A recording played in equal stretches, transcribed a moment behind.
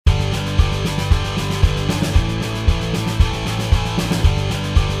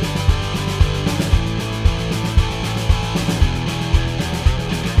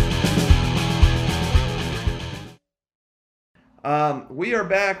We are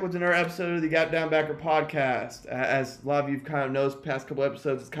back with another episode of the Gap Down Backer podcast. As a lot of you kind of noticed, past couple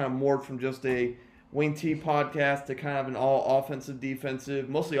episodes, it's kind of morphed from just a Wing T podcast to kind of an all offensive, defensive,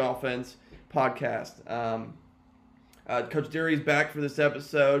 mostly offense podcast. Coach Deary's back for this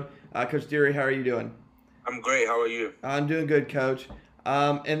episode. Coach Deary, how are you doing? I'm great. How are you? I'm doing good, Coach.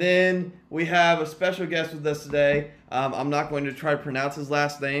 And then we have a special guest with us today. I'm not going to try to pronounce his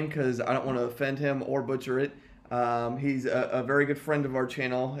last name because I don't want to offend him or butcher it. He's a very good friend of our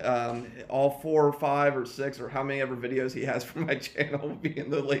channel. All 4 or 5 or 6 or how many ever videos he has for my channel will be in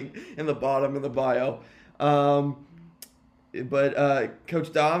the link in the bottom in the bio. But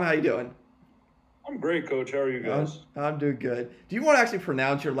Coach Dom, how you doing? I'm great, Coach. How are you guys? I'm doing good. Do you want to actually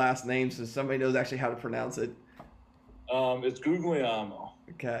pronounce your last name so somebody knows actually how to pronounce it? It's Guglielmo.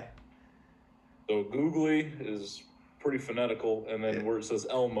 Okay. So Googly is pretty phonetical, and then where it says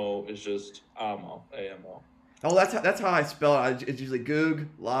Elmo is just Amo, A-M-O. Oh, that's how I spell it. It's usually Goog,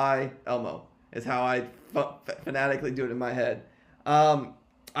 Lie, Elmo. Is how I phonetically do it in my head.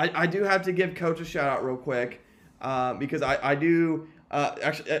 I do have to give Coach a shout out real quick because I do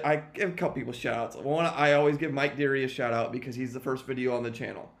actually I give a couple people shout outs. One, I always give Mike Deary a shout out because he's the first video on the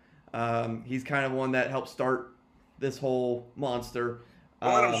channel. He's kind of one that helped start this whole monster.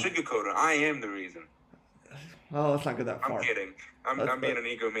 Don't let him sugarcoat it. I am the reason. Oh, let's not go that far. I'm kidding. I'm being an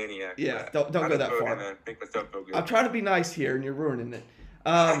egomaniac. Yeah, don't go that far. Make myself feel good. I'm trying to be nice here, and you're ruining it.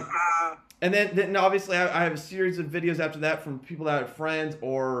 And then obviously I have a series of videos after that from people that are friends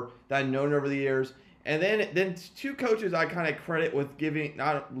or that I've known over the years. And then 2 coaches I kind of credit with giving,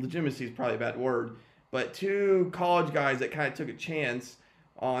 not legitimacy is probably a bad word, but 2 college guys that kind of took a chance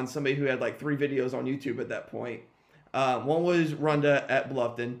on somebody who had like 3 videos on YouTube at that point. One was Runda at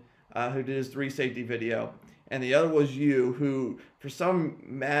Bluffton, who did his 3 safety video. And the other was you, who for some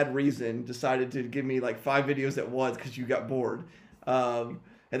mad reason decided to give me like 5 videos at once because you got bored. And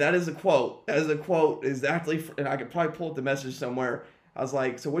that is a quote. That is a quote exactly, and I could probably pull up the message somewhere. I was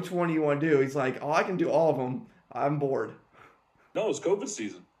like, so which one do you want to do? He's like, oh, I can do all of them. I'm bored. No, it's COVID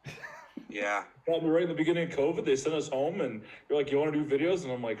season. Yeah. Probably right in the beginning of COVID, they sent us home, and you're like, you want to do videos?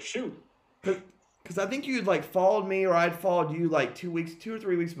 And I'm like, shoot. Because I think you'd like followed me, or I'd followed you like 2 or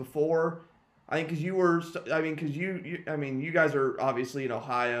 3 weeks before. I think because you were, because you guys are obviously in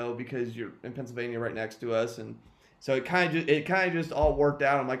Ohio because you're in Pennsylvania right next to us, and so it kind of just all worked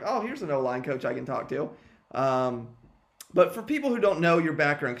out. I'm like, oh, here's an O-line coach I can talk to. But for people who don't know your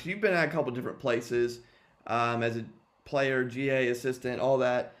background, because you've been at a couple different places as a player, GA assistant, all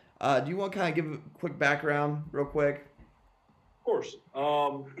that. Do you want to kind of give a quick background, real quick? Of course.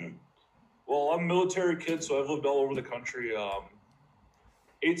 Well, I'm a military kid, so I've lived all over the country.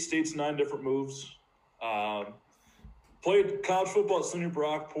 8 states, 9 different moves. Played college football at SUNY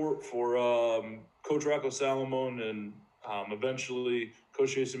Brockport for Coach Rocco Salamone and eventually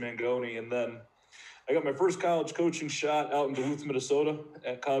Coach Jason Mangoni. And then I got my first college coaching shot out in Duluth, Minnesota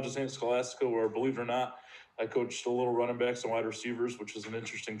at College of St. Scholastica, where, believe it or not, I coached a little running backs and wide receivers, which is an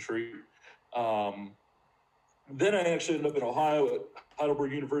interesting treat. Then I actually ended up in Ohio at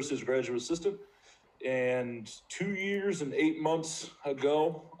Heidelberg University as a graduate assistant. And 2 years and 8 months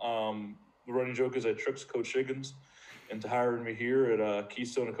ago, the running joke is I tricked Coach Higgins into hiring me here at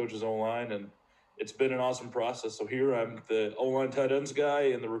Keystone and Coaches O-Line, and it's been an awesome process. So here I'm the O-line tight ends guy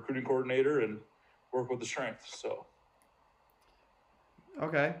and the recruiting coordinator and work with the strength. So.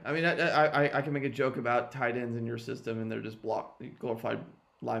 Okay. I mean, I can make a joke about tight ends in your system, and they're just glorified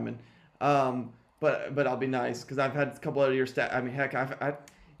linemen. But I'll be nice because I've had a couple of your stats. I mean, heck,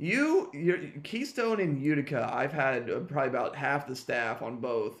 your Keystone and Utica, I've had probably about half the staff on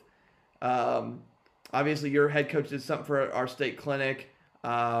both. Obviously, your head coach did something for our state clinic,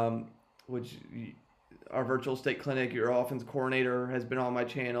 which our virtual state clinic. Your offense coordinator has been on my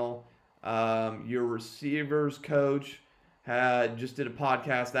channel. Your receivers coach just did a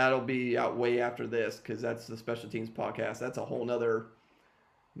podcast. That'll be out way after this because that's the special teams podcast. That's a whole nother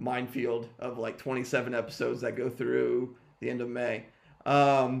minefield of like 27 episodes that go through the end of May.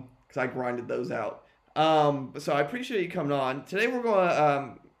 Because I grinded those out. So I appreciate you coming on. Today we're going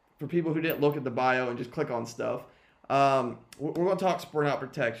to, for people who didn't look at the bio and just click on stuff, we're going to talk spread out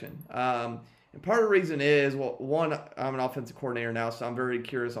protection. And part of the reason is, well, one, I'm an offensive coordinator now, so I'm very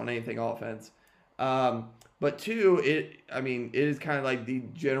curious on anything offense. But 2, it is kind of like the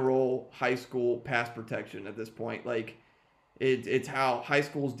general high school pass protection at this point. Like, it's how high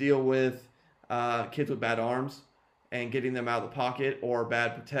schools deal with kids with bad arms and getting them out of the pocket, or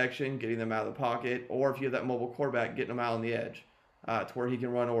bad protection, getting them out of the pocket, or if you have that mobile quarterback, getting them out on the edge to where he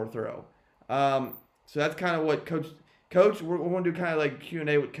can run or throw. So that's kind of what Coach, we're going to do kind of like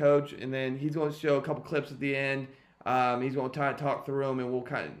Q&A with Coach, and then he's going to show a couple clips at the end He's going to try to talk through them, and we'll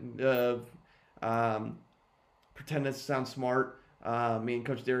kind of pretend this sounds smart. Me and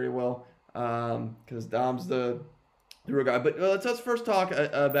Coach Derry will, because Dom's the real guy. But let's first talk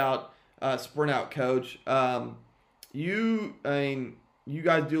about sprint out, Coach. You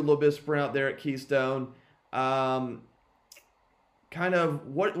guys do a little bit of sprint out there at Keystone. Kind of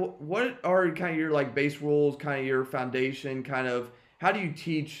what are kind of your like base rules, kind of your foundation, kind of how do you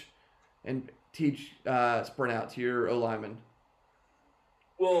teach sprint out to your O linemen?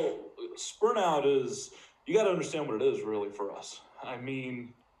 Well, sprint out is, you got to understand what it is really for us. I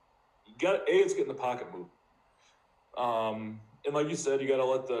mean, it's getting the pocket move. And like you said, you got to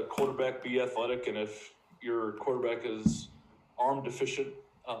let the quarterback be athletic, and if your quarterback is arm deficient,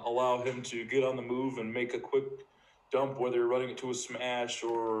 allow him to get on the move and make a quick dump, whether you're running it to a smash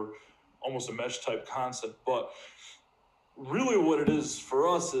or almost a mesh type concept. But really what it is for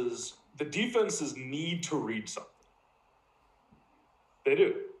us is the defenses need to read something. They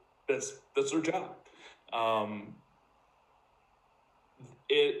do. That's their job.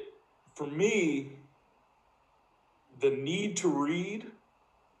 For me, the need to read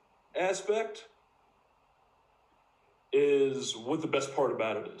aspect is what the best part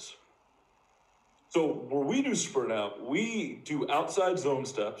about it is. So where we do sprint out, we do outside zone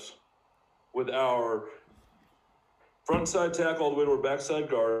steps with our front side tackle all the way to our backside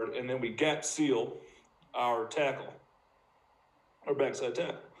guard, and then we gap seal our tackle, our backside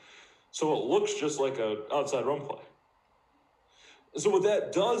tackle. So it looks just like an outside run play. So what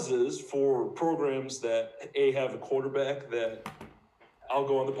that does is, for programs that have a quarterback that, I'll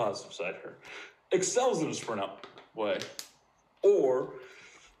go on the positive side here, excels in a sprint out way, or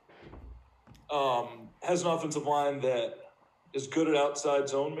has an offensive line that is good at outside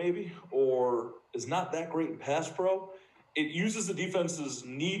zone maybe, or is not that great in pass pro, it uses the defense's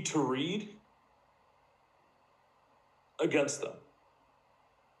need to read against them.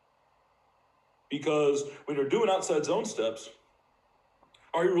 Because when you're doing outside zone steps,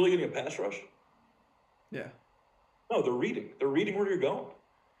 are you really getting a pass rush? Yeah. No, they're reading. They're reading where you're going.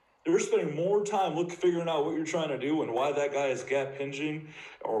 They're spending more time figuring out what you're trying to do and why that guy is gap hinging,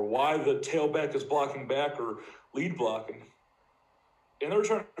 or why the tailback is blocking back or lead blocking. And they're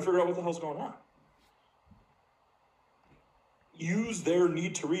trying to figure out what the hell's going on. Use their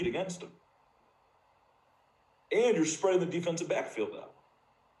need to read against them. And you're spreading the defensive backfield out.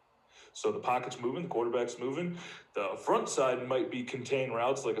 So the pocket's moving, the quarterback's moving. The front side might be contained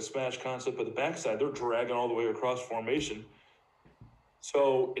routes like a smash concept, but the backside, they're dragging all the way across formation.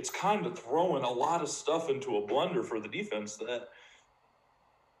 So it's kind of throwing a lot of stuff into a blender for the defense that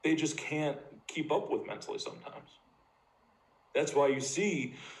they just can't keep up with mentally sometimes. That's why you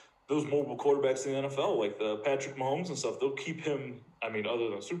see those mobile quarterbacks in the NFL, like the Patrick Mahomes and stuff, they'll keep him, other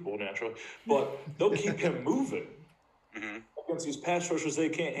than Super Bowl naturally, but they'll keep him moving against these pass rushers they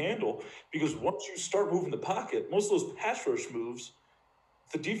can't handle, because once you start moving the pocket, most of those pass rush moves,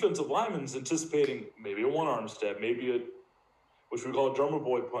 the defensive lineman's anticipating maybe a one-arm step, maybe which we call a drummer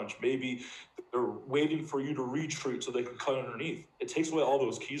boy punch. Maybe they're waiting for you to retreat so they can cut underneath. It takes away all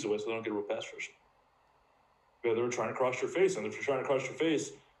those keys away so they don't get a real pass rush. Yeah, they're trying to cross your face, and if you're trying to cross your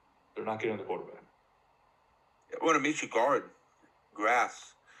face, they're not getting the quarterback. When it meets you guard,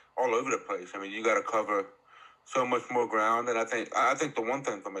 grass all over the place. You got to cover so much more ground, and I think the one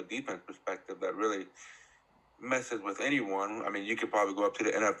thing from a defense perspective that really messes with anyone, you could probably go up to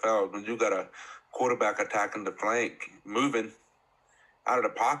the NFL when you got a quarterback attacking the flank, moving out of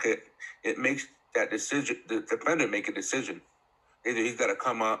the pocket, it makes that decision, the defender make a decision. Either he's got to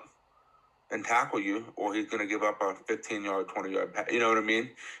come up and tackle you, or he's going to give up a 15-yard, 20-yard pass. You know what I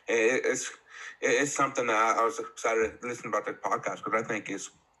mean? It's something that I was excited to listen about this podcast, because I think it's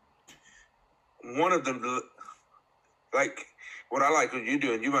one of the, like, what I like what you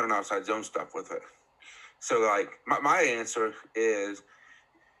do, and you run an outside zone stuff with it. So, like, my answer is,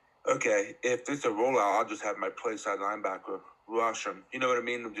 okay, if it's a rollout, I'll just have my play side linebacker rush him. You know what I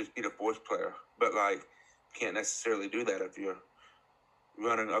mean? And just be the force player. But, like, can't necessarily do that if you're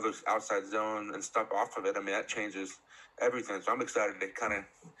running other outside zone and stuff off of it. That changes everything. So I'm excited to kind of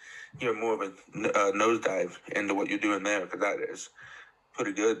hear more of a nosedive into what you're doing there, because that is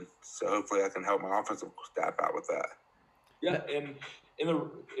pretty good. So hopefully I can help my offensive staff out with that. Yeah, and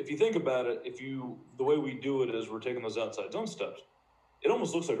if you think about it, the way we do it is we're taking those outside zone steps. It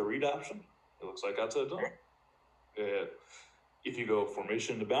almost looks like a read option. It looks like outside zone. If you go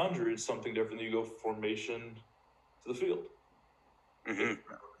formation to boundary, it's something different than you go formation to the field. Mm-hmm.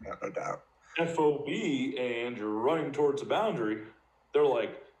 Yeah, no doubt. FOB and you're running towards the boundary, they're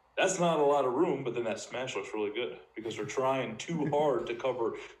like, that's not a lot of room, but then that smash looks really good because they're trying too hard to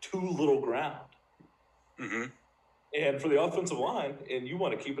cover too little ground. Mm-hmm. And for the offensive line, and you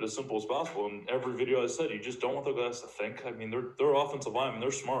want to keep it as simple as possible. In every video I said, you just don't want the guys to think. I mean, they're offensive linemen,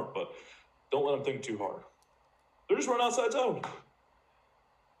 they're smart, but don't let them think too hard. They're just run outside zone.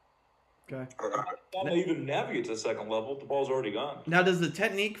 Okay. Not to even navigate to the second level, the ball's already gone. Now, does the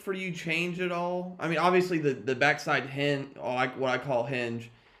technique for you change at all? I mean, obviously the backside hinge, what I call hinge,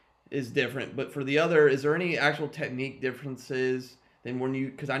 is different. But for the other, is there any actual technique differences than when you?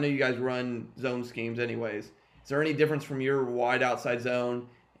 Because I know you guys run zone schemes anyways. Is there any difference from your wide outside zone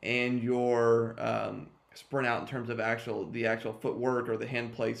and your sprint out in terms of the actual footwork or the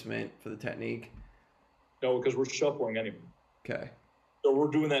hand placement for the technique? No, because we're shuffling anyway. Okay. So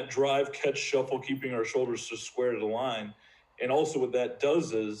we're doing that drive, catch, shuffle, keeping our shoulders just square to the line. And also what that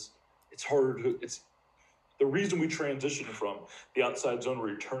does is it's harder to, it's the reason we transition from the outside zone where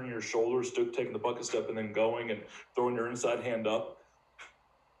you're turning your shoulders, taking the bucket step and then going and throwing your inside hand up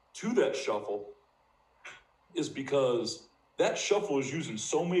to that shuffle is because that shuffle is using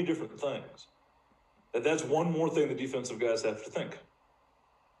so many different things that's one more thing the defensive guys have to think.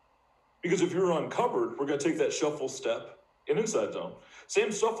 Because if you're uncovered, we're going to take that shuffle step in inside zone.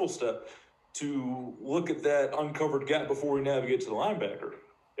 Same shuffle step to look at that uncovered gap before we navigate to the linebacker.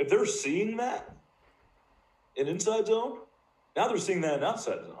 If they're seeing that in inside zone, now they're seeing that in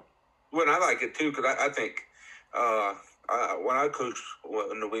outside zone. Well, I like it too because I think when I coached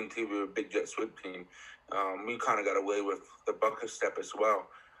in the wing team, we were a big jet sweep team. We kind of got away with the bucket step as well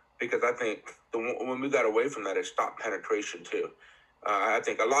because I think when we got away from that, it stopped penetration too. I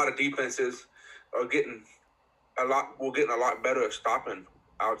think a lot of defenses are getting a lot better at stopping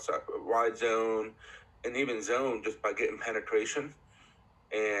outside wide zone and even zone just by getting penetration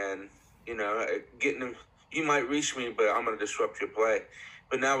and getting them. You might reach me, but I'm going to disrupt your play.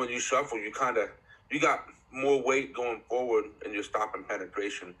 But now when you shuffle, you got more weight going forward and you're stopping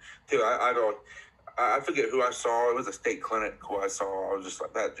penetration too. I forget who I saw. It was a state clinic who I saw. I was just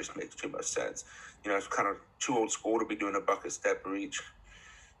like, that just makes too much sense. It's kind of too old school to be doing a bucket step reach.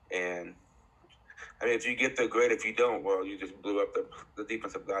 And I mean, if you get there, great. If you don't, well, you just blew up the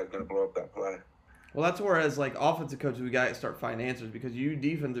defensive guy's going to blow up that play. Well, that's where, as like offensive coaches, we got to start finding answers because you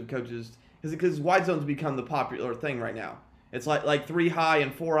defensive coaches, because wide zones become the popular thing right now. It's like 3 high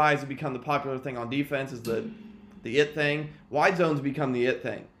and 4 eyes have become the popular thing on defense is the it thing. Wide zones become the it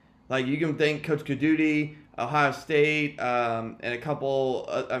thing. Like you can thank Coach Caduti, Ohio State, and a couple.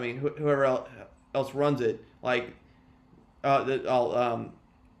 Whoever else runs it, like Kyle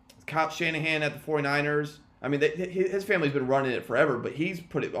Shanahan at the 49ers. I mean, his family's been running it forever, but he's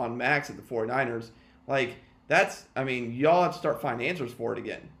put it on max at the 49ers. Like y'all have to start finding answers for it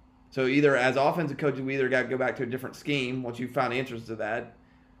again. So either as offensive coaches, we either got to go back to a different scheme once you found answers to that,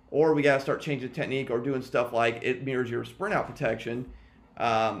 or we got to start changing technique or doing stuff like it mirrors your sprint out protection.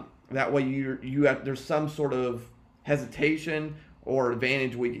 That way there's some sort of hesitation or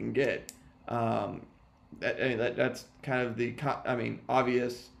advantage we can get. That's kind of the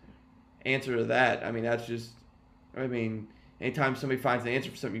obvious answer to that. Anytime somebody finds an answer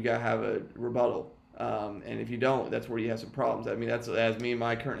for something, you got to have a rebuttal. And if you don't, that's where you have some problems. That's as me and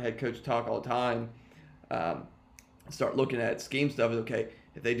my current head coach talk all the time. Start looking at scheme stuff. Okay,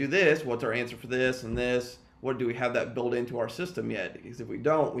 if they do this, what's our answer for this and this? What do we have that built into our system yet? Because if we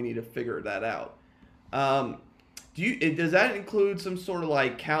don't, we need to figure that out. Does that include some sort of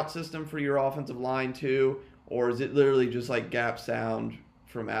like count system for your offensive line too, or is it literally just like gap sound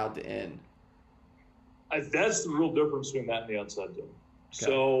from out to in? That's the real difference between that and the outside zone. Okay.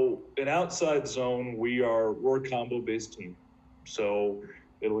 So in outside zone, we're a combo-based team. So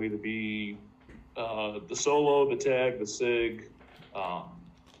it'll either be the solo, the tag, the sig.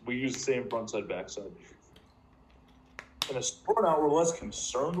 We use the same front side, back side. In a sprint out, we're less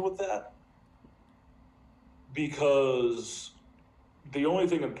concerned with that because the only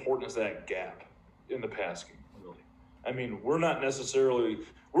thing important is that gap in the pass game, really. We're not necessarily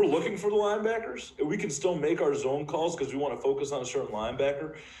 – we're looking for the linebackers. We can still make our zone calls because we want to focus on a certain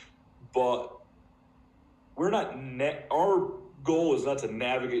linebacker, but we're not our goal is not to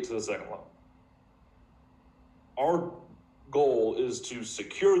navigate to the second level. Our goal is to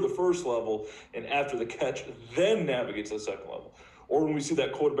secure the first level and after the catch, then navigate to the second level. Or when we see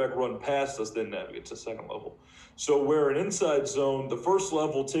that quarterback run past us, then navigate to the second level. So where an inside zone, the first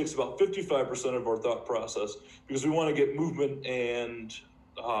level takes about 55% of our thought process because we want to get movement and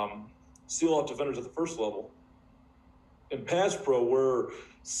seal off defenders at the first level. In pass pro, we're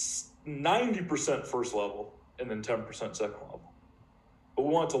 90% first level and then 10% second level. But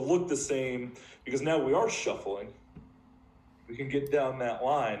we want it to look the same because now we are shuffling. We can get down that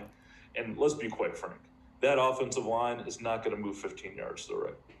line, and let's be quite frank, that offensive line is not going to move 15 yards to the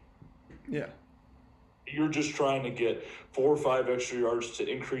right. Yeah. You're just trying to get 4 or 5 extra yards to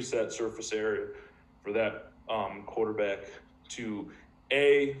increase that surface area for that quarterback to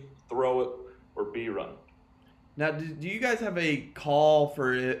A, throw it, or B, run. Now, do you guys have a call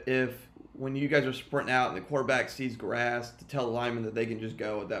for if when you guys are sprinting out and the quarterback sees grass to tell the lineman that they can just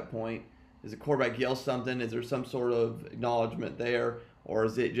go at that point? Does the quarterback yell something? Is there some sort of acknowledgement there? Or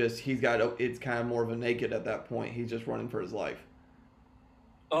is it just it's kind of more of a naked at that point? He's just running for his life.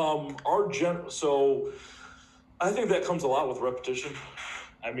 So I think that comes a lot with repetition.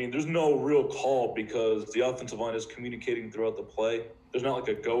 I mean, there's no real call because the offensive line is communicating throughout the play. There's not like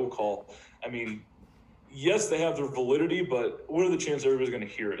a go call. I mean, yes, they have their validity, but what are the chances everybody's going to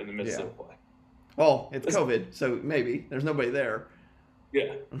hear it in the midst of the play? Well, it's COVID, so maybe there's nobody there.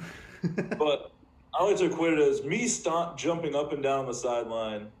 Yeah, but I like to equate it as me jumping up and down the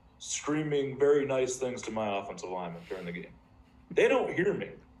sideline, screaming very nice things to my offensive linemen during the game. They don't hear me.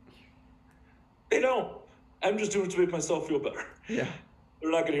 They don't. I'm just doing it to make myself feel better. Yeah.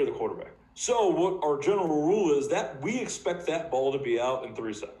 They're not going to hear the quarterback. So what our general rule is that we expect that ball to be out in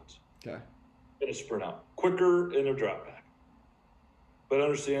 3 seconds. Okay. In a sprint out. Quicker in a drop back. But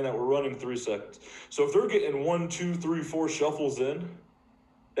understand that we're running 3 seconds. So if they're getting 1, 2, 3, 4 shuffles in,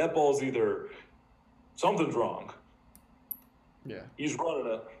 that ball's either something's wrong. Yeah. He's running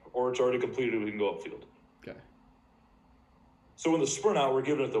it, or it's already completed and we can go upfield. Okay. So in the sprint out, we're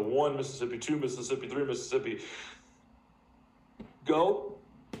giving it the 1 Mississippi, 2 Mississippi, 3 Mississippi. Go.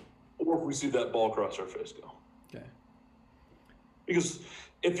 Or if we see that ball across our face, go. Okay. Because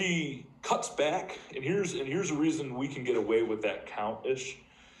if he cuts back, and here's a reason we can get away with that count-ish.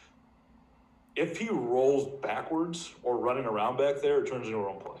 If he rolls backwards or running around back there, it turns into our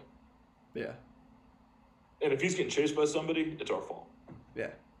own play. Yeah. And if he's getting chased by somebody, it's our fault.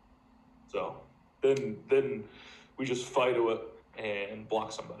 Yeah. So then we just fight to it and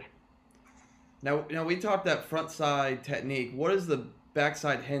block somebody. Now we talked that front side technique. What is the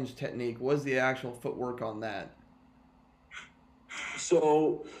backside hinge technique? What is the actual footwork on that?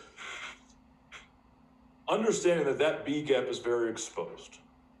 So understanding that B gap is very exposed.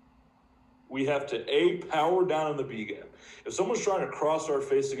 We have to power down in the B gap. If someone's trying to cross our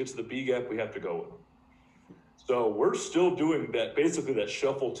face to get to the B gap, we have to go with them. So we're still doing that, basically that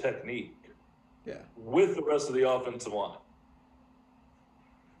shuffle technique. Yeah. With the rest of the offensive line.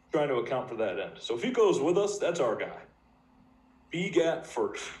 Trying to account for that end. So if he goes with us, that's our guy. B gap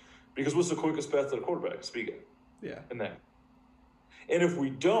first. Because what's the quickest path to the quarterback? It's B gap. Yeah. And if we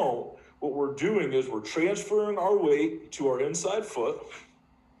don't, what we're doing is we're transferring our weight to our inside foot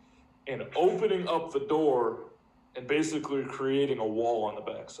and opening up the door and basically creating a wall on the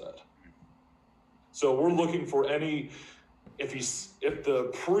backside. So we're looking for if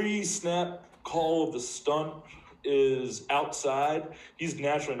the pre-snap call of the stunt is outside, he's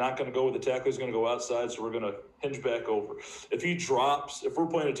naturally not going to go with the tackle. He's going to go outside, so we're going to hinge back over. If we're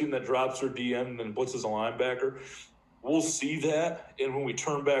playing a team that drops their DM and then blitzes a linebacker, we'll see that. And when we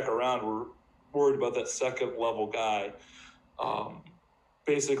turn back around, we're worried about that second level guy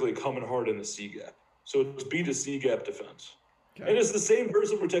basically coming hard in the C gap. So it's B to C gap defense. Okay. And it's the same very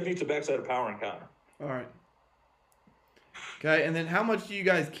similar technique to backside of power and counter. All right. Okay, and then how much do you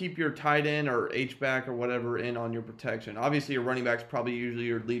guys keep your tight end or H-back or whatever in on your protection? Obviously, your running back's probably usually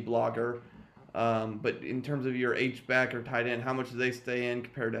your lead blocker. But in terms of your H-back or tight end, how much do they stay in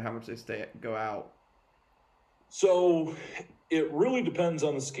compared to how much they go out? So it really depends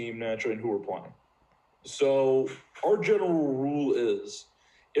on the scheme, naturally, and who we're playing. So our general rule is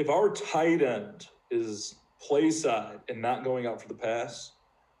if our tight end is play side and not going out for the pass,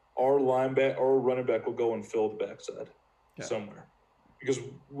 our linebacker or running back will go and fill the backside somewhere. Because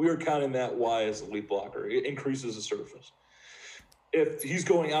we're counting that Y as the lead blocker. It increases the surface. If he's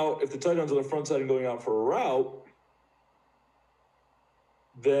going out, if the tight end's on the front side and going out for a route,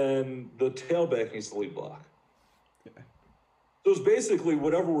 then the tailback needs the lead block. Okay. So it's basically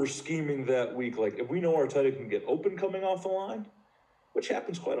whatever we're scheming that week. Like if we know our tight end can get open coming off the line, which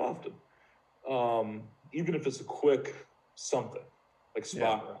happens quite often, even if it's a quick something, like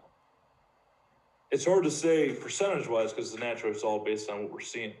spot route. It's hard to say percentage-wise because naturally it's all based on what we're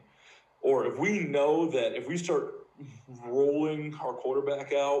seeing. Or if we know that if we start rolling our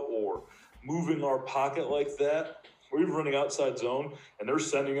quarterback out or moving our pocket like that, or even running outside zone, and they're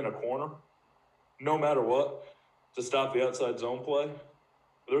sending in a corner, no matter what, to stop the outside zone play,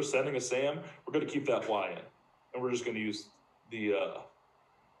 if they're sending a Sam, we're going to keep that Y in. And we're just going to use the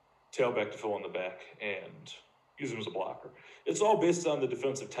tailback to fill in the back and use him as a blocker. It's all based on the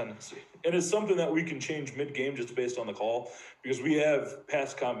defensive tendency. And it's something that we can change mid-game just based on the call because we have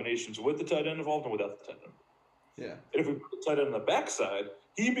pass combinations with the tight end involved and without the tight end. Yeah. And if we put the tight end on the backside,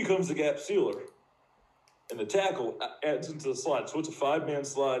 he becomes the gap sealer. and the tackle adds into the slide. So it's a 5-man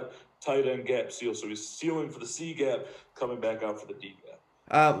slide, tight end gap seal. So he's sealing for the C gap, coming back out for the D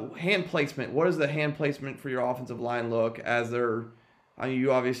gap. Hand placement. What does the hand placement for your offensive line look as they're? I mean,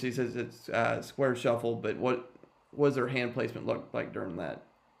 you obviously says it's square shuffle, but what does their hand placement look like during that?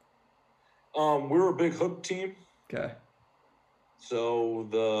 We're a big hook team. Okay. So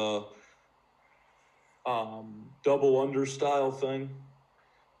the double under style thing.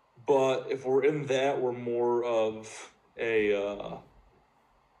 But if we're in that, we're more of a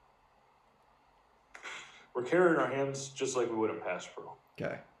we're carrying our hands just like we would in pass pro.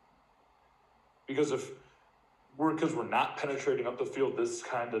 Okay. Because because we're not penetrating up the field, this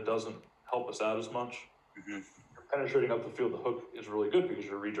kind of doesn't help us out as much. Mm-hmm. Penetrating up the field, the hook is really good because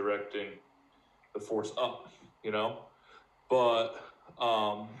you're redirecting the force up, you know. But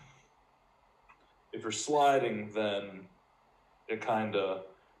if you're sliding, then it kind of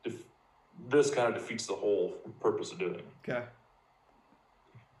this kind of defeats the whole purpose of doing it. Okay.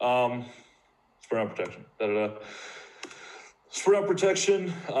 Sprint out protection. Sprint out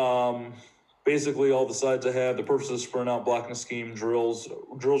protection. Basically, all the sides I have. The purpose of the sprint out blocking scheme, drills.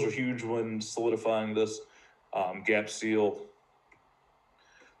 Drills are huge when solidifying this. Gap seal.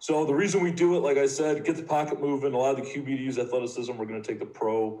 So the reason we do it, like I said, get the pocket moving, allow the QB to use athleticism. We're going to take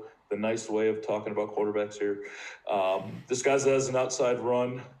the nice way of talking about quarterbacks here. This guy has an outside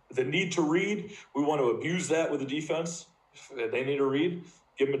run. The need to read, we want to abuse that with the defense. If they need to read,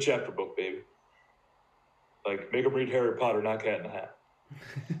 give them a chapter book, baby. Like, make them read Harry Potter, not Cat in the Hat.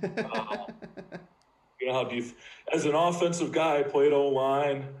 You know how as an offensive guy, I played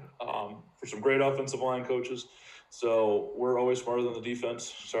O-line for some great offensive line coaches. So we're always smarter than the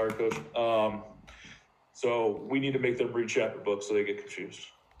defense. Sorry, coach. So we need to make them read chapter books so they get confused.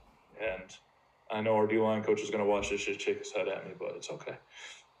 And I know our D-line coach is going to watch this shit, shake his head at me, but it's okay.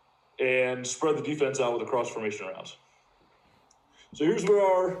 And spread the defense out with the cross formation routes. So here's what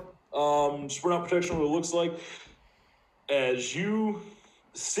our sprint out protection really looks like. As you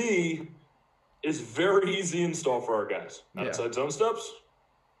see, it's very easy to install for our guys. Outside zone steps.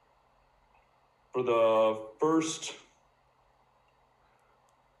 For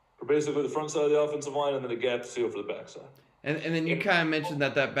basically the front side of the offensive line, and then a gap seal for the back side. And then you kind of mentioned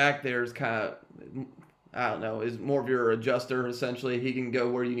that back there is kind of, I don't know, is more of your adjuster, essentially. He can go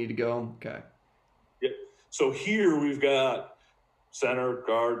where you need to go. Okay. Yeah. So here we've got center,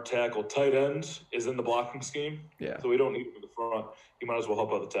 guard, tackle, tight end is in the blocking scheme. Yeah. So we don't need him in the front. You might as well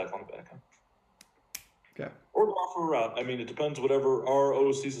help out the tackle on the back end. Okay. Or go off for a route. I mean, it depends. Whatever. Our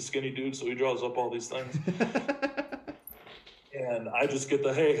OC's a skinny dude, so he draws up all these things. And I just get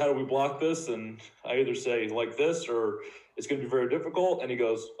hey, how do we block this? And I either say like this or it's going to be very difficult. And he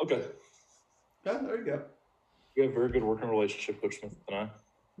goes, okay. Yeah, there you go. We have a very good working relationship, Coach Smith and I.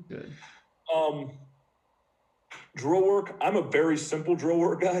 Good. Drill work. I'm a very simple drill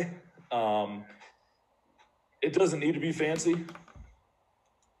work guy. It doesn't need to be fancy.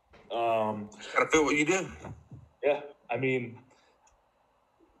 Gotta fit what you do. Yeah, I mean,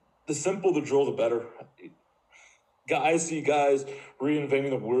 the simpler the drill, the better. I see guys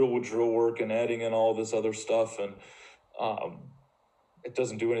reinventing the wheel with drill work and adding in all this other stuff, and it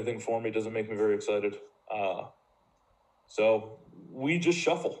doesn't do anything for me. It doesn't make me very excited. So we just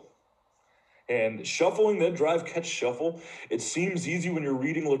shuffle. And shuffling, that drive, catch, shuffle, it seems easy when you're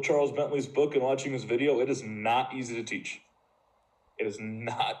reading Charles Bentley's book and watching his video. It is not easy to teach. It is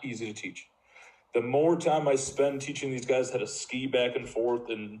not easy to teach. The more time I spend teaching these guys how to ski back and forth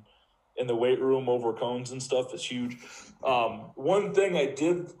and in the weight room over cones and stuff is huge. One thing I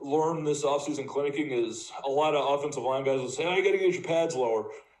did learn this offseason clinicking is a lot of offensive line guys will say, oh, you got to get your pads lower.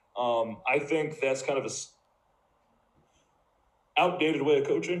 I think that's kind of a outdated way of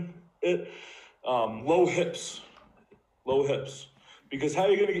coaching it. Low hips. Because how are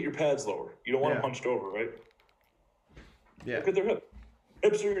you going to get your pads lower? You don't want them hunched over, right? Yeah. Look at their hips.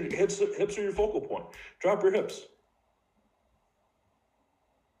 Hips are your focal point. Drop your hips.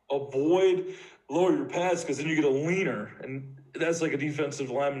 Avoid lower your pads because then you get a leaner, and that's like a defensive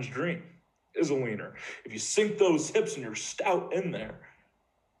lineman's dream, is a leaner. If you sink those hips and you're stout in there,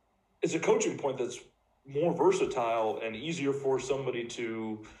 it's a coaching point that's more versatile and easier for somebody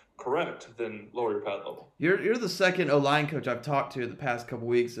to correct than lower your pad level. You're the second O-line coach I've talked to the past couple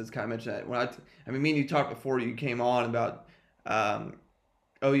weeks that's kind of mentioned that. When I mean, me and you talked before you came on about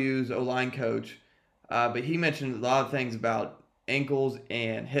OU's O-line coach, but he mentioned a lot of things about ankles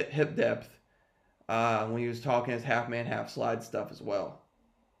and hip depth when he was talking his half man, half slide stuff as well.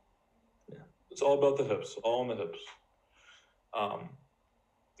 Yeah, it's all about the hips, all in the hips.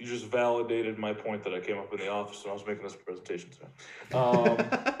 You just validated my point that I came up in the office when I was making this presentation today.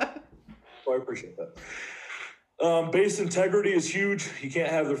 So I appreciate that. Base integrity is huge. You can't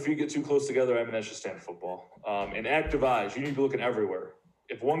have their feet get too close together. I mean, that's just standard football. And active eyes, you need to be looking everywhere.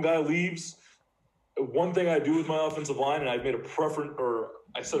 If one guy leaves, one thing I do with my offensive line, and I've made a preference, or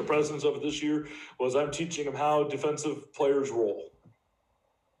I set a precedence of it this year, was I'm teaching them how defensive players roll.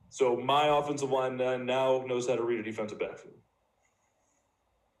 So my offensive line now knows how to read a defensive backfield.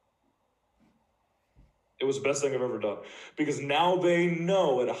 It was the best thing I've ever done because now they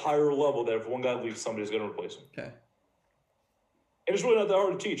know at a higher level that if one guy leaves, somebody's going to replace him. Okay. And it's really not that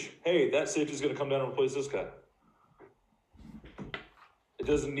hard to teach. Hey, that safety's going to come down and replace this guy. It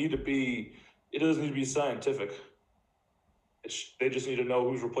doesn't need to be scientific. They just need to know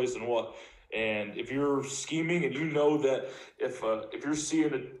who's replacing what. And if you're scheming and you know that if you're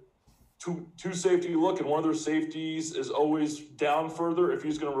seeing a two safety look and one of their safeties is always down further, if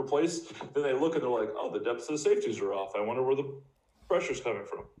he's going to replace, then they look and they're like, oh, the depths of the safeties are off. I wonder where the pressure's coming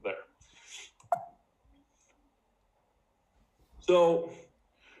from there. So,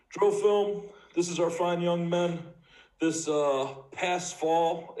 drill film, this is our fine young men. This past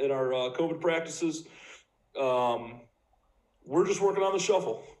fall in our COVID practices, we're just working on the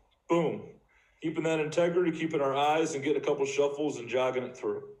shuffle. Boom. Keeping that integrity, keeping our eyes, and getting a couple shuffles and jogging it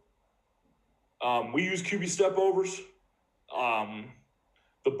through. We use QB step overs.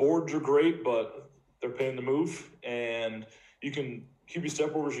 The boards are great, but they're a pain to move. And you can, QB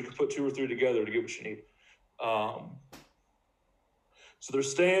step overs, you can put 2 or 3 together to get what you need. So they're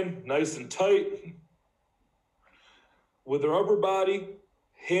staying nice and tight with their upper body,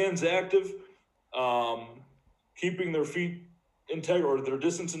 hands active, keeping their feet integrity or their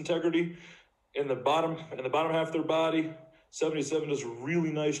distance integrity in the bottom half of their body. 77 does a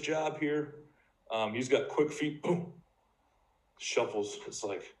really nice job here. He's got quick feet, boom, shuffles. It's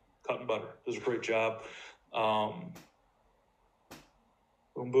like cutting butter. Does a great job.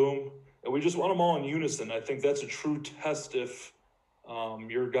 Boom, boom. And we just want them all in unison. I think that's a true test if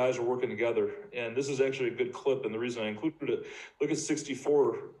your guys are working together. And this is actually a good clip, and the reason I included it, look at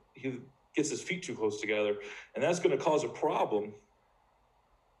 64. He gets his feet too close together, and that's going to cause a problem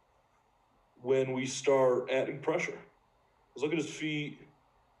when we start adding pressure. Let's look at his feet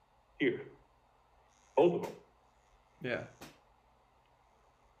here. Both of them. Yeah.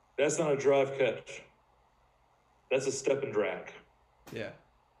 That's not a drive catch. That's a step and drag. Yeah.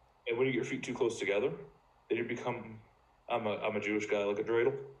 And when you get your feet too close together, then you become, I'm a Jewish guy, like a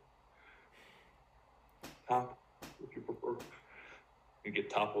dreidel. Top, if you prefer. You get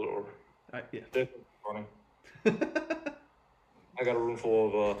toppled over. Yeah. That's funny. I got a room full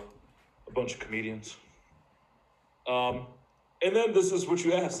of a bunch of comedians. And then this is what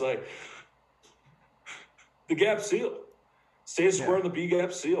you asked, like, the gap seal. Stay square in the B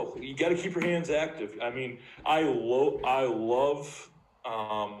gap seal. You got to keep your hands active. I mean, I love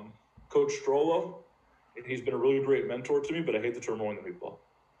Coach Strollo, and he's been a really great mentor to me, but I hate the term rolling the meatball.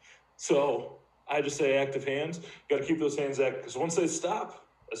 So I just say active hands. You got to keep those hands active because once they stop,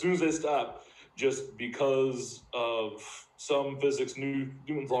 as soon as they stop, just because of some physics,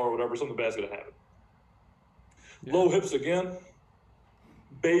 Newton's law or whatever, something bad's going to happen. Yeah. Low hips again.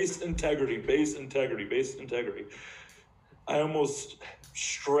 Base integrity, base integrity, base integrity. I almost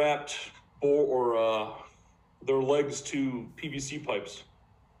strapped their legs to PVC pipes.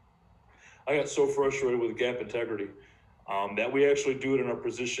 I got so frustrated with gap integrity that we actually do it in our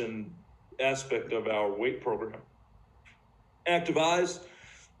position aspect of our weight program. Active eyes,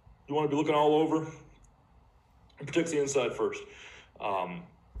 you want to be looking all over and protect the inside first.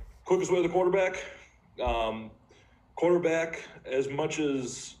 Quickest way to the quarterback. Quarterback, as much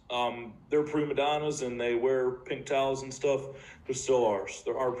as they're prima donnas and they wear pink towels and stuff, they're still ours.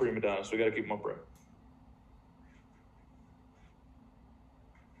 They're our prima donnas, so we got to keep them upright.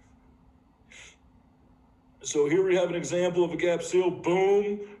 So here we have an example of a gap seal.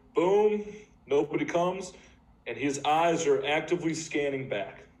 Boom, boom, nobody comes, and his eyes are actively scanning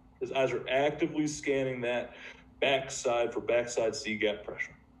back. His eyes are actively scanning that backside for backside C-gap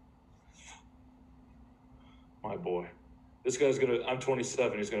pressure. My boy. This guy's I'm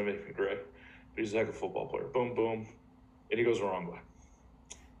 27, he's going to make me gray. But he's a heck of a football player. Boom, boom. And he goes the wrong way.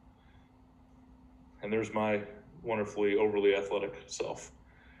 And there's my wonderfully overly athletic self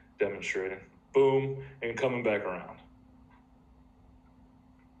demonstrating. Boom, and coming back around.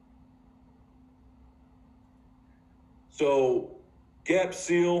 So, gap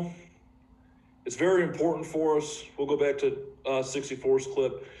seal, it's very important for us. We'll go back to 64's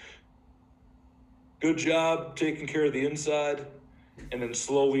clip. Good job taking care of the inside and then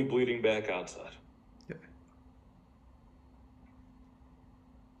slowly bleeding back outside. Yep.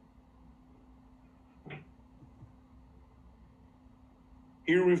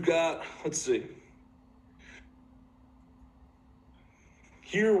 Here we've got, let's see.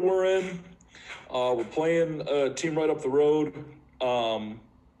 here we're in. We're playing a team right up the road.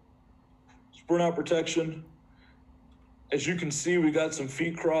 Sprint out protection. As you can see, we got some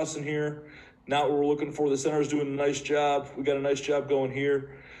feet crossing here. Not what we're looking for. The center's doing a nice job. We got a nice job going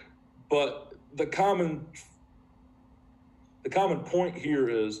here. But the common point here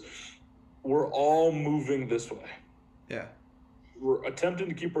is we're all moving this way. Yeah. We're attempting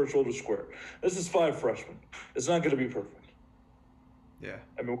to keep our shoulders square. This is 5 freshmen. It's not going to be perfect. Yeah.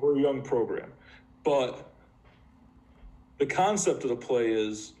 I mean, we're a young program. But the concept of the play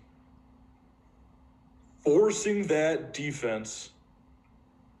is forcing that defense,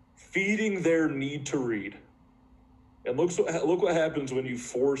 feeding their need to read. And look what happens when you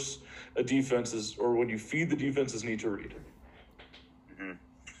force a defense's, or when you feed the defense's need to read.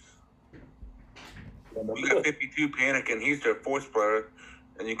 You got 52 panic, and he's their force player,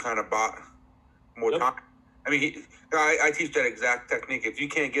 and you kind of bought more time. I mean, I teach that exact technique. If you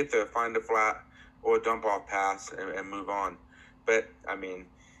can't get there, find a flat or a dump off pass and move on. But, I mean,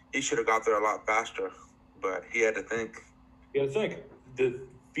 he should have got there a lot faster, but he had to think. You got to think.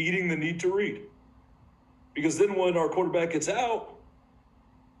 Feeding the need to read. Because then when our quarterback gets out,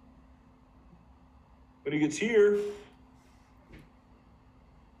 when he gets here,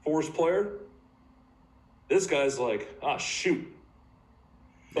 force player, this guy's like, shoot.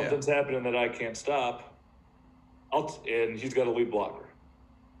 Something's happening that I can't stop. And he's got a lead blocker.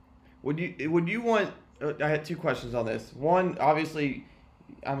 Would you want? I had 2 questions on this. One, obviously,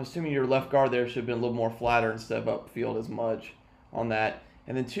 I'm assuming your left guard there should have been a little more flatter instead of upfield as much on that.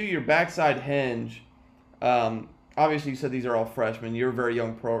 And then 2, your backside hinge. Obviously, you said these are all freshmen. You're a very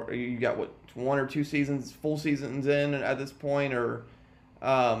young pro. You got 1 or 2 seasons, full seasons in at this point, or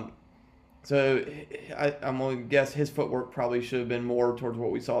so I'm going to guess his footwork probably should have been more towards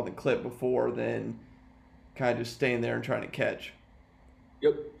what we saw in the clip before than kind of just staying there and trying to catch.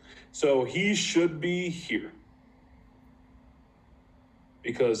 Yep. So he should be here.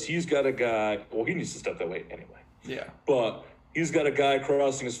 Because he's got a guy, well, he needs to step that way anyway. Yeah. But he's got a guy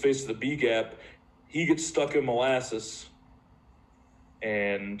crossing his face to the B gap. He gets stuck in molasses.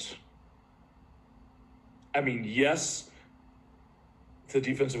 And, I mean, yes, the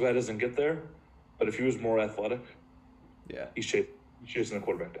defensive guy doesn't get there, but if he was more athletic, he's chasing the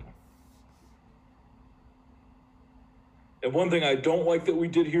quarterback down. And one thing I don't like that we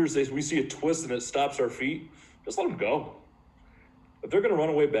did here is we see a twist and it stops our feet. Just let them go. If they're going to run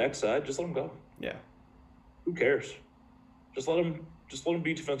away backside, just let them go. Yeah. Who cares? Just let them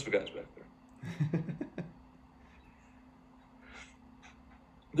beat defensive guys back there.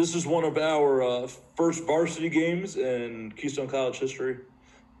 This is one of our first varsity games in Keystone College history,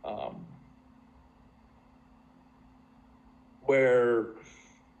 where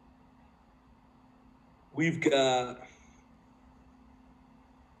we've got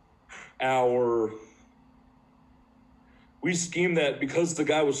we schemed that because the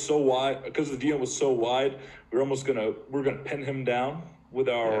guy was so wide, because the DM was so wide, we're gonna pin him down with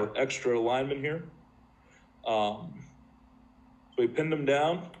our extra lineman here. So we pinned him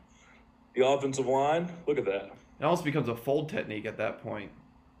down. The offensive line, look at that. It almost becomes a fold technique at that point.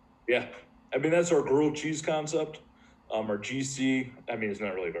 Yeah. I mean, that's our grilled cheese concept. Our GC, I mean, it's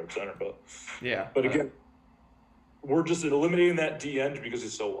not really guard center, but yeah. But again, we're just eliminating that D end because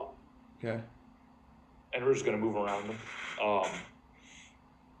he's so wide. Okay. And we're just going to move around them.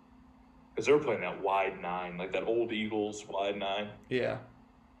 Because they were playing that wide 9, like that old Eagles wide 9. Yeah.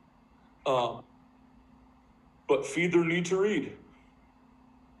 But feed their need to read.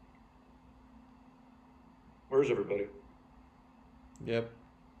 Where's everybody? Yep.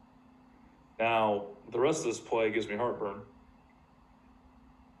 Now, the rest of this play gives me heartburn.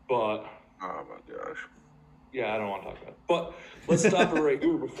 But... oh, my gosh. Yeah, I don't want to talk about it. But let's stop it right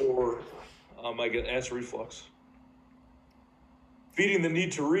here before I get acid reflux. Feeding the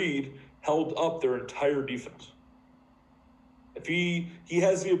need to read held up their entire defense. If he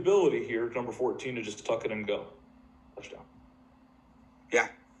has the ability here, number 14, to just tuck it and go. Touchdown. Yeah.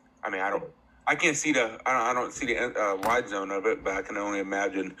 I mean, I can't see I don't see the wide zone of it, but I can only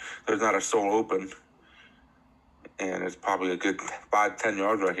imagine there's not a soul open. And it's probably a good 5-10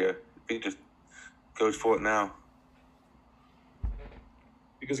 yards right here. If he just goes for it now.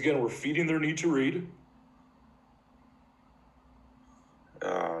 Because, again, we're feeding their need to read.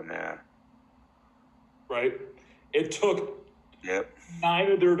 Oh, nah. Right? It took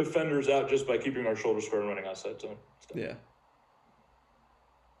 9 of their defenders out just by keeping our shoulders square and running outside zone. Yeah.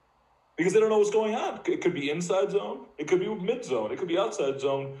 Because they don't know what's going on. It could be inside zone. It could be mid zone. It could be outside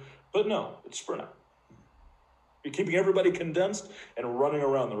zone. But no, it's sprint out. You're keeping everybody condensed and running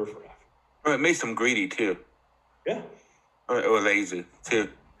around the riffraff. Well, it makes them greedy, too. Yeah. or lazy too.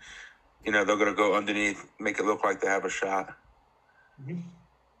 You know, they're going to go underneath, make it look like they have a shot. Mhm.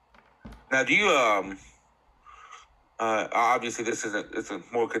 Now, do you obviously it's a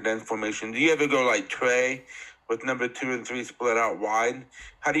more condensed formation. Do you ever go like Trey with number 2 and 3 split out wide?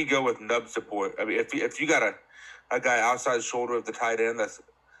 How do you go with nub support? I mean, if you got a guy outside the shoulder of the tight end that's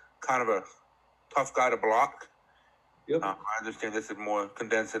kind of a tough guy to block. Yep. I understand this is more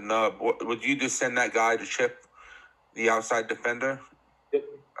condensed than nub. Would you just send that guy to chip the outside defender? Yep.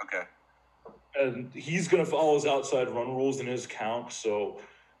 Okay. And he's going to follow his outside run rules in his count. So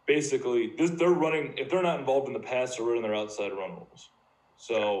basically, they're running, if they're not involved in the pass, they're running their outside run rules.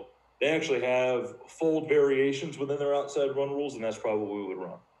 So they actually have fold variations within their outside run rules, and that's probably what we would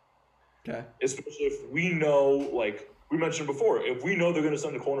run. Okay. Especially if we know, like we mentioned before, if we know they're going to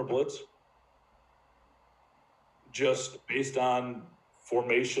send a corner blitz, just based on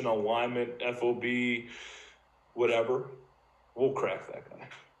formation, alignment, FOB, whatever, we'll crack that guy.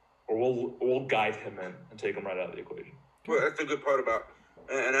 Or we'll guide him in and take him right out of the equation. Well, that's the good part about,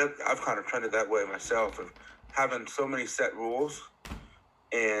 and I've kind of trended that way myself, of having so many set rules,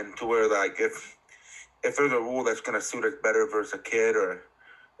 and to where like if there's a rule that's going to suit us better versus a kid or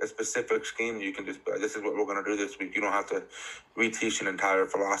a specific scheme, you can just be like, this is what we're going to do this week. You don't have to reteach an entire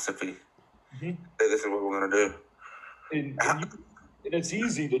philosophy. Mm-hmm. This is what we're going to do. And it's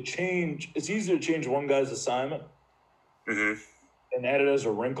easy to change. It's easy to change one guy's assignment. Mm-hmm. And add it as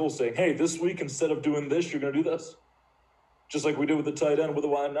a wrinkle, saying, hey, this week, instead of doing this, you're going to do this. Just like we did with the tight end with the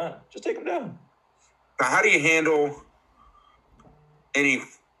wide nine. Just take him down. Now, how do you handle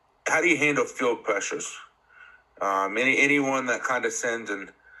field pressures? Anyone that kind of sends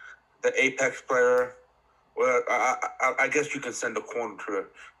the apex player, well, I guess you can send a corner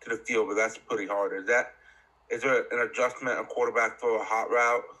to the field, but that's pretty hard. Is there an adjustment, a quarterback throw a hot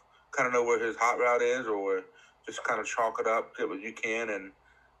route, kind of know where his hot route is, or just kind of chalk it up, get what you can, and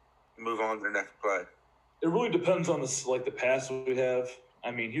move on to the next play? It really depends on the pass we have. I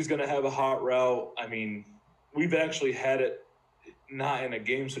mean, he's going to have a hot route. I mean, we've actually had it not in a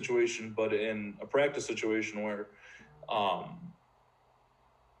game situation, but in a practice situation where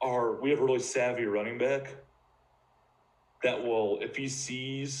we have a really savvy running back that will, if he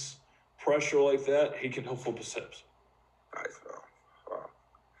sees pressure like that, he'll flip his hips. Nice.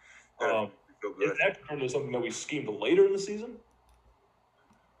 Wow. Feel It good. actually turned into something that we schemed later in the season.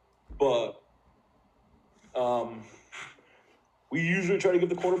 But we usually try to give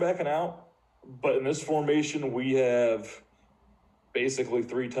the quarterback an out. But in this formation, we have basically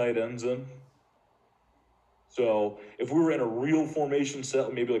 3 tight ends in. So if we were in a real formation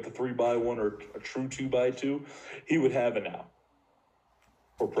set, maybe like a 3-by-1 or a true 2-by-2, he would have an out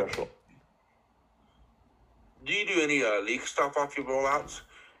for pressure. Do you do any leak stuff off your rollouts?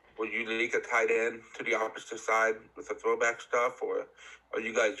 Will you leak a tight end to the opposite side with the throwback stuff, or are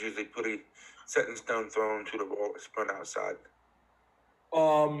you guys usually pretty set in stone thrown to the roll sprint outside?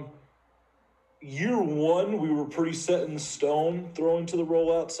 Year 1, we were pretty set in stone throwing to the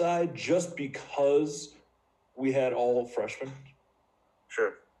roll outside just because we had all freshmen.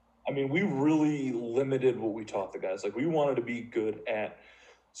 Sure. I mean, we really limited what we taught the guys. Like, we wanted to be good at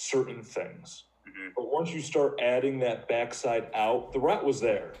certain things. Mm-hmm. But once you start adding that backside out, the route was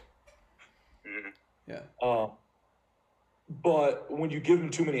there. Mm-hmm. Yeah. But when you give them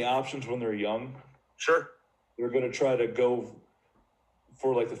too many options when they're young, Sure. they're going to try to go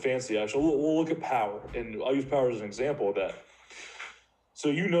for like the fancy action. We'll look at power, and I'll use power as an example of that. So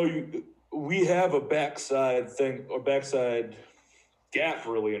we have a backside thing or backside gap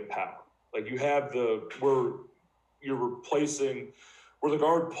really in power. Like you have where you're replacing where the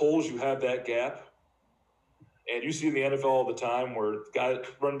guard pulls, you have that gap. And you see in the NFL all the time where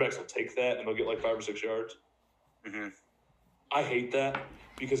running backs will take that and they'll get like 5 or 6 yards. Mm-hmm. I hate that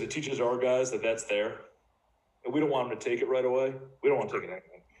because it teaches our guys that that's there. And we don't want them to take it right away. We don't want to take it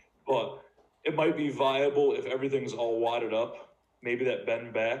anyway. But it might be viable if everything's all wadded up, maybe that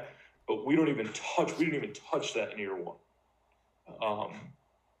bend back. But we didn't even touch that in year 1.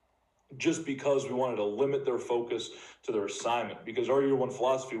 Just because we wanted to limit their focus to their assignment. Because our year 1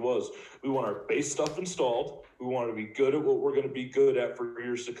 philosophy was we want our base stuff installed. We want to be good at what we're going to be good at for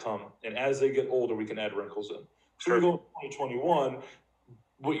years to come. And as they get older, we can add wrinkles in. So we go to 2021,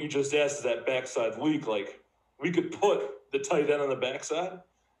 what you just asked is that backside leak. Like, we could put the tight end on the backside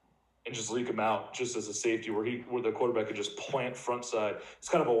and just leak him out just as a safety where the quarterback could just plant front side. It's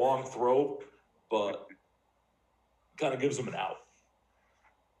kind of a long throw, but kind of gives him an out.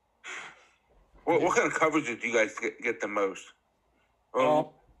 What kind of coverages do you guys get the most?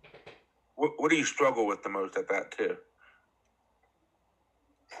 What do you struggle with the most at that too?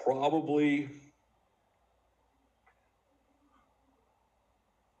 Probably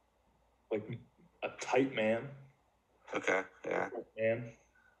like a tight man. Okay, yeah. Man.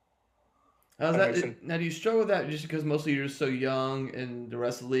 How's That makes that? sense. Now, do you struggle with that just because mostly you're so young and the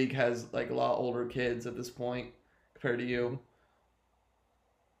rest of the league has like a lot older kids at this point compared to you?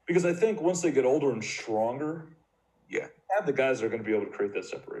 Because I think once they get older and stronger, Yeah. have the guys that are going to be able to create that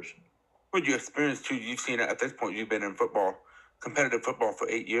separation. What you experience too, you've seen it at this point. You've been in football, competitive football for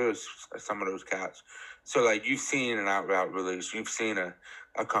 8 years. Some of those cats. So like you've seen an out route release, you've seen a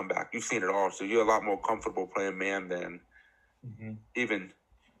comeback, you've seen it all. So you're a lot more comfortable playing man than even.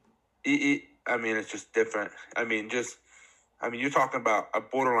 I mean, it's just different. I mean, you're talking about a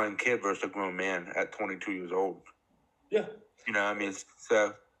borderline kid versus a grown man at 22 years old. Yeah. You know, I mean,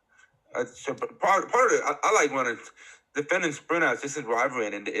 so part of it, I like running defending sprint outs. This is where I've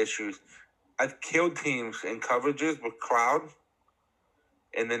ran into issues. I've killed teams in coverages with cloud,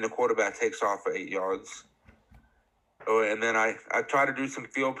 and then the quarterback takes off for 8 yards. And then I try to do some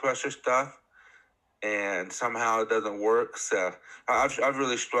field pressure stuff, and somehow it doesn't work. So I've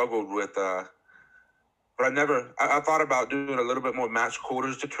really struggled with, but I thought about doing a little bit more match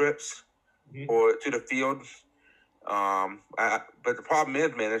quarters to trips or to the field. But the problem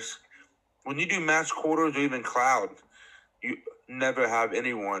is, man, is when you do match quarters or even cloud, you never have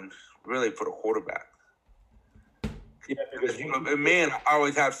anyone really for the quarterback. Yeah, because man, I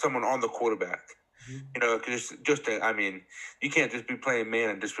always have someone on the quarterback. You know, because I mean, you can't just be playing man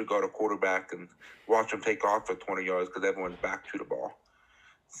and disregard a quarterback and watch him take off for 20 yards because everyone's back to the ball.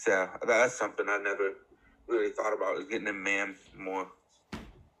 So that's something I never really thought about, is getting in man more.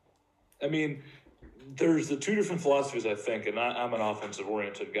 I mean, there's the two different philosophies, I think, and I'm an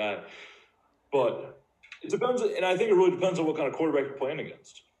offensive-oriented guy. But it depends, and I think it really depends on what kind of quarterback you're playing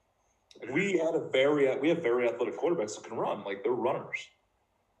against. We have very athletic quarterbacks that can run. Like, they're runners.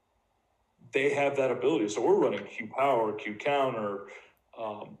 They have that ability. So we're running Q power, Q counter,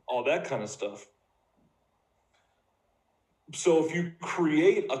 all that kind of stuff. So if you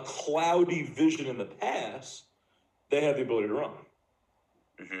create a cloudy vision in the pass, they have the ability to run.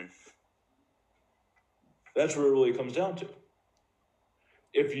 That's where it really comes down to.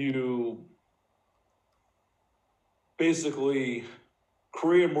 If you basically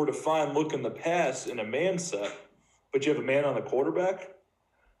create a more defined look in the pass in a man set, but you have a man on the quarterback,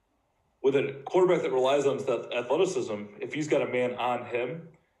 with a quarterback that relies on athleticism, if he's got a man on him,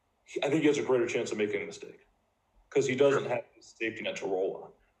 I think he has a greater chance of making a mistake because he doesn't have the safety net to roll on.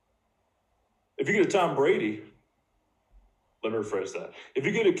 If you get a Tom Brady, let me rephrase that. If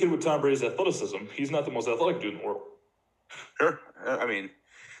you get a kid with Tom Brady's athleticism, he's not the most athletic dude in the world. Sure. I mean,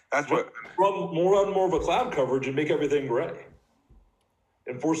 that's what. Run more of a cloud coverage and make everything gray.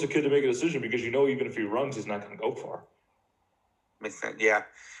 And force the kid to make a decision because you know even if he runs, he's not going to go far. Makes sense. Yeah.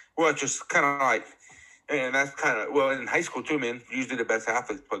 Well, it's just kind of like, and that's kind of, well, in high school too, man, usually the best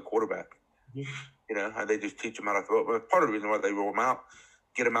athletes play quarterback. You know, and they just teach them how to throw. But part of the reason why they roll them out,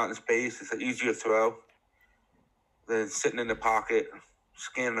 get them out in space, it's an easier throw than sitting in the pocket,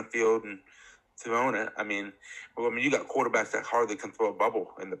 scanning the field and throwing it. I mean, you got quarterbacks that hardly can throw a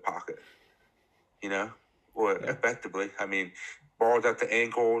bubble in the pocket, you know, or effectively. I mean, balls at the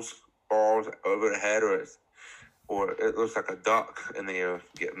ankles, balls over the head, or it looks like a duck in the air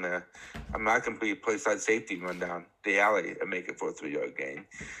getting there. I mean, I can be a play-side safety and run down the alley and make it for a 3-yard gain.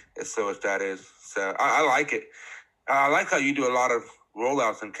 As so as that is. So I like it. I like how you do a lot of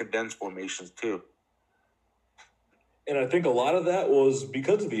rollouts and condensed formations too. And I think a lot of that was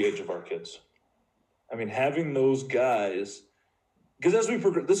because of the age of our kids. I mean, having those guys, because as we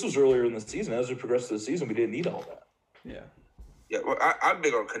this was earlier in the season. As we progressed through the season, we didn't need all that. Yeah. Yeah, well, I'm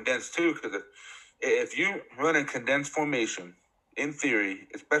big on condensed too, because if you run a condensed formation, in theory,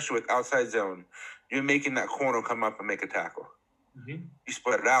 especially with outside zone, you're making that corner come up and make a tackle. You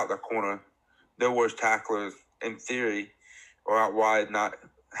spread it out, that corner, their worst tacklers, in theory, are out wide, not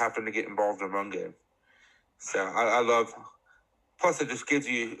having to get involved in the run game. So I love, plus it just gives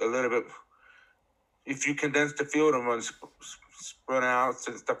you a little bit, if you condense the field and run sprint outs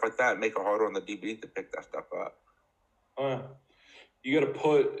and stuff like that, make it harder on the DB to pick that stuff up. You got to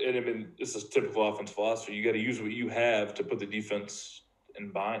put, and I mean, this is typical offense philosophy, you got to use what you have to put the defense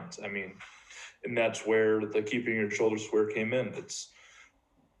in binds. I mean, and that's where the keeping your shoulders square came in. It's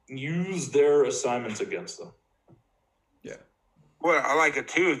use their assignments against them. Yeah. Well, I like it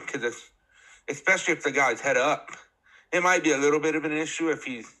too, because especially if the guy's head up, it might be a little bit of an issue if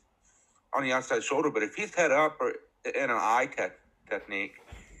he's on the outside shoulder, but if he's head up or in an eye technique,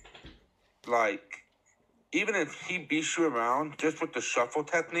 like, even if he beats you around just with the shuffle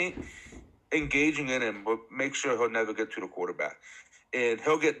technique, engaging in him will make sure he'll never get to the quarterback. And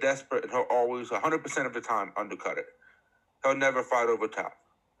he'll get desperate and he'll always, 100% of the time, undercut it. He'll never fight over top.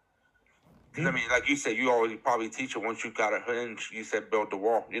 'Cause, I mean, like you said, you always probably teach it once you got a hinge. You said build the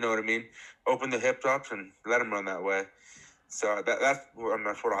wall. You know what I mean? Open the hips up and let them run that way. So that's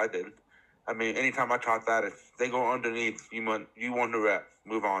what I did. I mean, anytime I taught that, if they go underneath, you won the rep.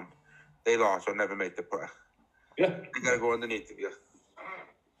 Move on. They lost or never make the play. Yeah. You got to go underneath it. Yeah.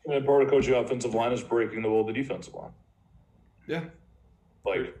 And then part of coaching offensive line is breaking the will of the defensive line. Yeah.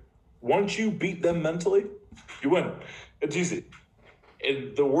 Like, once you beat them mentally, you win. It's easy.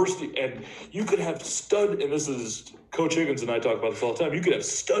 And the worst, and you could have stud, and this is Coach Higgins and I talk about this all the time. You could have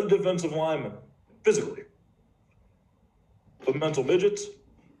stud defensive linemen physically, but mental midgets.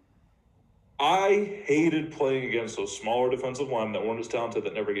 I hated playing against those smaller defensive linemen that weren't as talented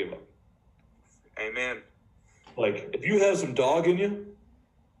that never gave up. Amen. Like, if you have some dog in you,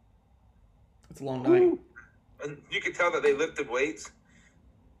 it's a long night. And you could tell that they lifted weights.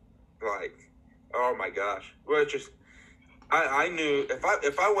 Like, oh my gosh. Well, it's just, I knew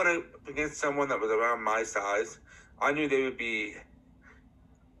if I went up against someone that was around my size, I knew they would be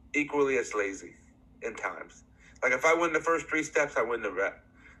equally as lazy in times. Like, if I win the first 3 steps, I win the rep.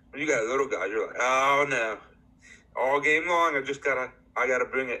 When you got a little guy, you're like, oh no. All game long, I gotta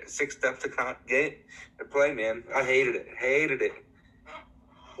bring it 6 steps to game to play, man. I hated it.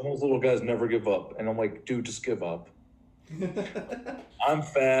 those little guys never give up. And I'm like, dude, just give up. I'm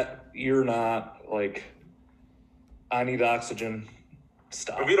fat. You're not. Like, I need oxygen.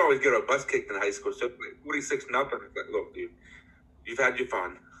 Stop. But we'd always get our butts kicked in high school. So, like, 46-0. It's like, look, dude, you've had your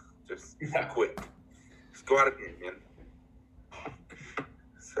fun. Just quit. Just go out of game, man.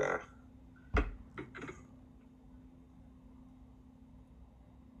 So.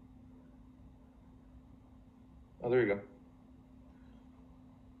 Oh, there you go.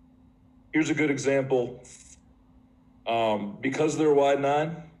 Here's a good example. Because they're wide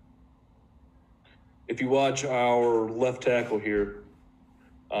 9, if you watch our left tackle here,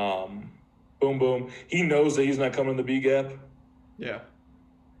 boom, he knows that he's not coming in the B gap. Yeah.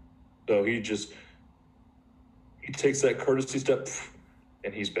 So he takes that courtesy step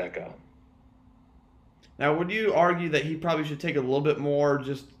and he's back out. Now, would you argue that he probably should take a little bit more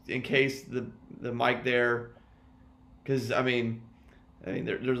just in case the mic there? Because, I mean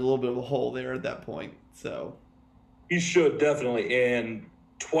there's a little bit of a hole there at that point. So he should definitely, and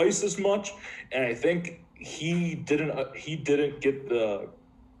twice as much. And I think he didn't look.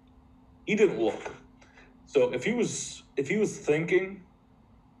 So if he was thinking,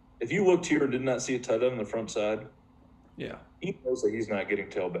 if you looked here and did not see a tight end on the front side, yeah, he knows that he's not getting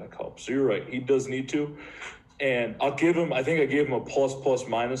tailback help. So you're right, he does need to. And I gave him a plus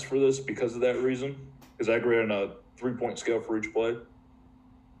minus for this because of that reason, because I graded on a 3-point scale for each play.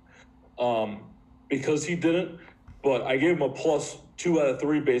 Because he didn't, but I gave him a plus 2 out of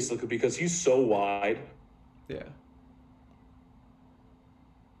 3 basically because he's so wide. Yeah.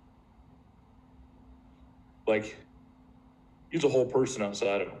 Like, he's a whole person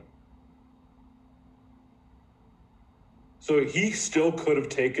outside of him. So he still could have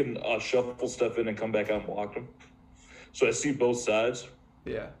taken a shuffle step in and come back out and blocked him. So I see both sides.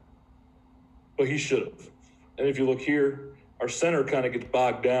 Yeah. But he should have. And if you look here, our center kind of gets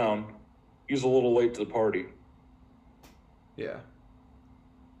bogged down. He's a little late to the party. Yeah.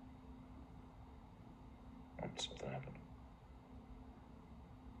 Oh, something happened.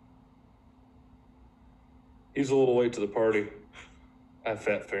 He's a little late to the party. I have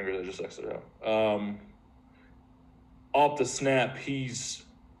fat fingers. I just exited out. Off the snap, he's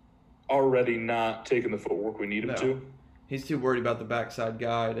already not taking the footwork we need him to. He's too worried about the backside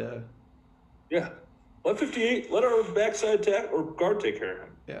guy to. Yeah. Let 58, let our backside or guard take care of him.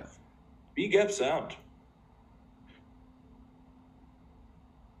 Yeah. B gap sound.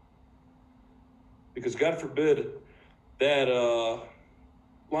 Because God forbid that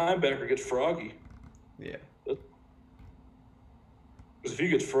linebacker gets froggy. Yeah. Because if he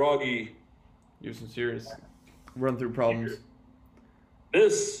gets froggy, you're some serious run through problems.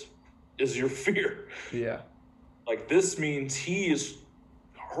 This is your fear. Yeah. Like, this means he is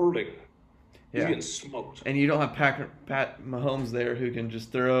hurting. He's getting smoked. And you don't have Pat Mahomes there who can just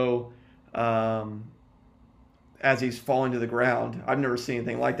throw as he's falling to the ground. I've never seen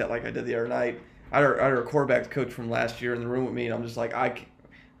anything like that like I did the other night. I had a quarterback coach from last year in the room with me, and I'm just like,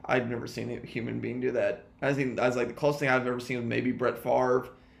 I'd never seen a human being do that. I was like, the closest thing I've ever seen was maybe Brett Favre,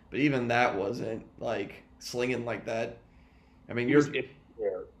 but even that wasn't like slinging like that. I mean,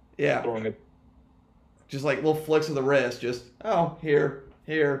 throwing it, just like little flicks of the wrist, just here,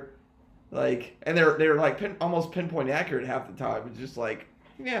 like, and they're like almost pinpoint accurate half the time. It's just like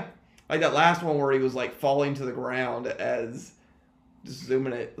like that last one where he was like falling to the ground as just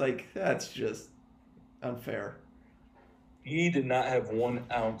zooming it, like that's just unfair. he did not have 1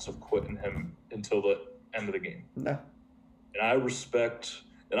 ounce of quit in him until the end of the game. No. And I respect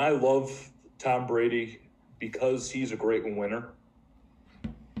and I love Tom Brady because he's a great winner.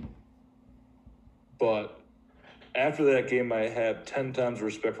 But after that game, I have 10 times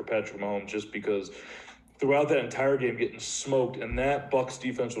respect for Patrick Mahomes just because throughout that entire game getting smoked, and that Bucs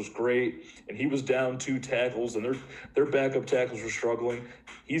defense was great, and he was down 2 tackles, and their backup tackles were struggling.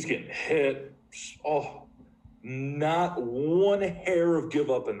 He's getting hit. Oh, not one hair of give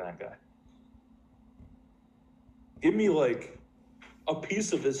up in that guy. Give me like a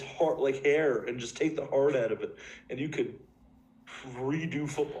piece of his heart, like hair, and just take the heart out of it, and you could redo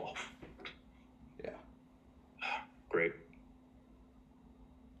football. Yeah. Great.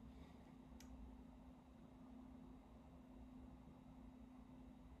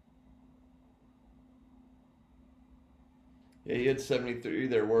 Yeah, he had 73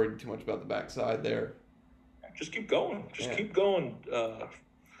 there, worried too much about the backside there. Just keep going. Just keep going.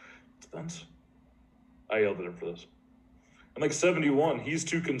 Defense. I yelled at him for this. And like 71, he's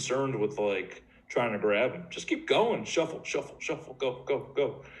too concerned with like trying to grab him. Just keep going. Shuffle, shuffle, shuffle. Go, go,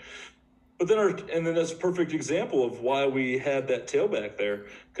 go. But then that's a perfect example of why we had that tailback there.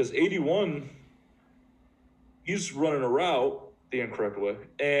 Because 81, he's running a route the incorrect way.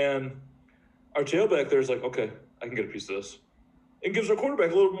 And our tailback there is like, okay, I can get a piece of this. It gives our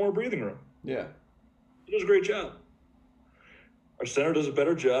quarterback a little more breathing room. Yeah. He does a great job. Our center does a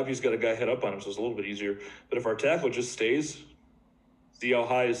better job. He's got a guy head up on him, so it's a little bit easier. But if our tackle just stays, see how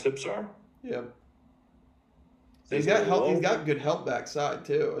high his hips are? Yeah. He's got help. He's got good help backside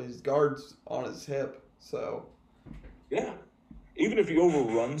too. His guard's on his hip, so. Yeah. Even if he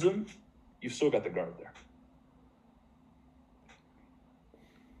overruns him, you've still got the guard there.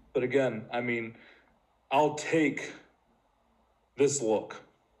 But again, I mean, I'll take this look.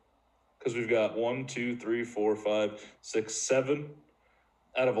 Because we've got 1, 2, 3, 4, 5, 6, 7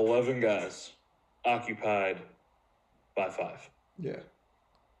 out of 11 guys occupied by 5. Yeah.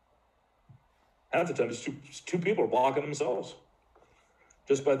 Half the time, it's two people are blocking themselves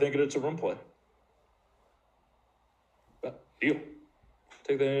just by thinking it's a run play. But deal.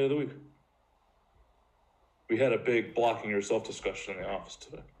 Take that any of the week. We had a big blocking yourself discussion in the office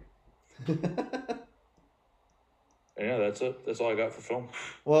today. And yeah, that's it. That's all I got for film.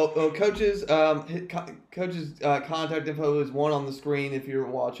 Well, coaches' contact info is one on the screen if you're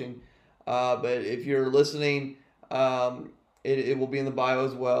watching, but if you're listening, it will be in the bio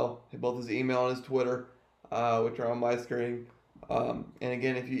as well. Both his email and his Twitter, which are on my screen. And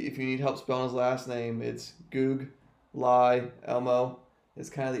again, if you need help spelling his last name, it's Goog Lie Elmo. It's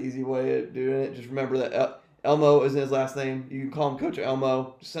kind of the easy way of doing it. Just remember that Elmo isn't his last name. You can call him Coach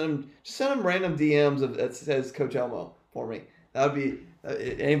Elmo. Just send him random DMs that says Coach Elmo for me. That would be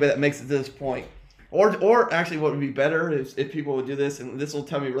anybody that makes it to this point. Or actually, what would be better is if people would do this, and this will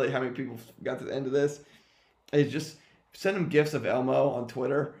tell me really how many people got to the end of this, is just send him gifs of Elmo on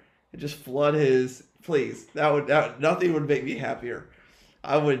Twitter and just flood his. Please, that nothing would make me happier.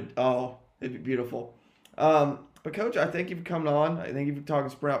 I would. Oh, it'd be beautiful. But Coach, I thank you for coming on. I thank you for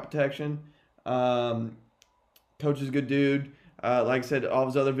talking sprout protection. Coach is a good dude. Like I said, all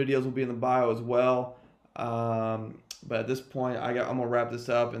his other videos will be in the bio as well. But at this point, I'm gonna wrap this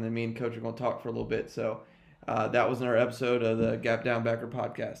up, and then me and Coach are gonna talk for a little bit. So that was our episode of the Gap Down Backer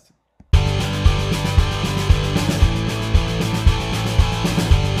podcast.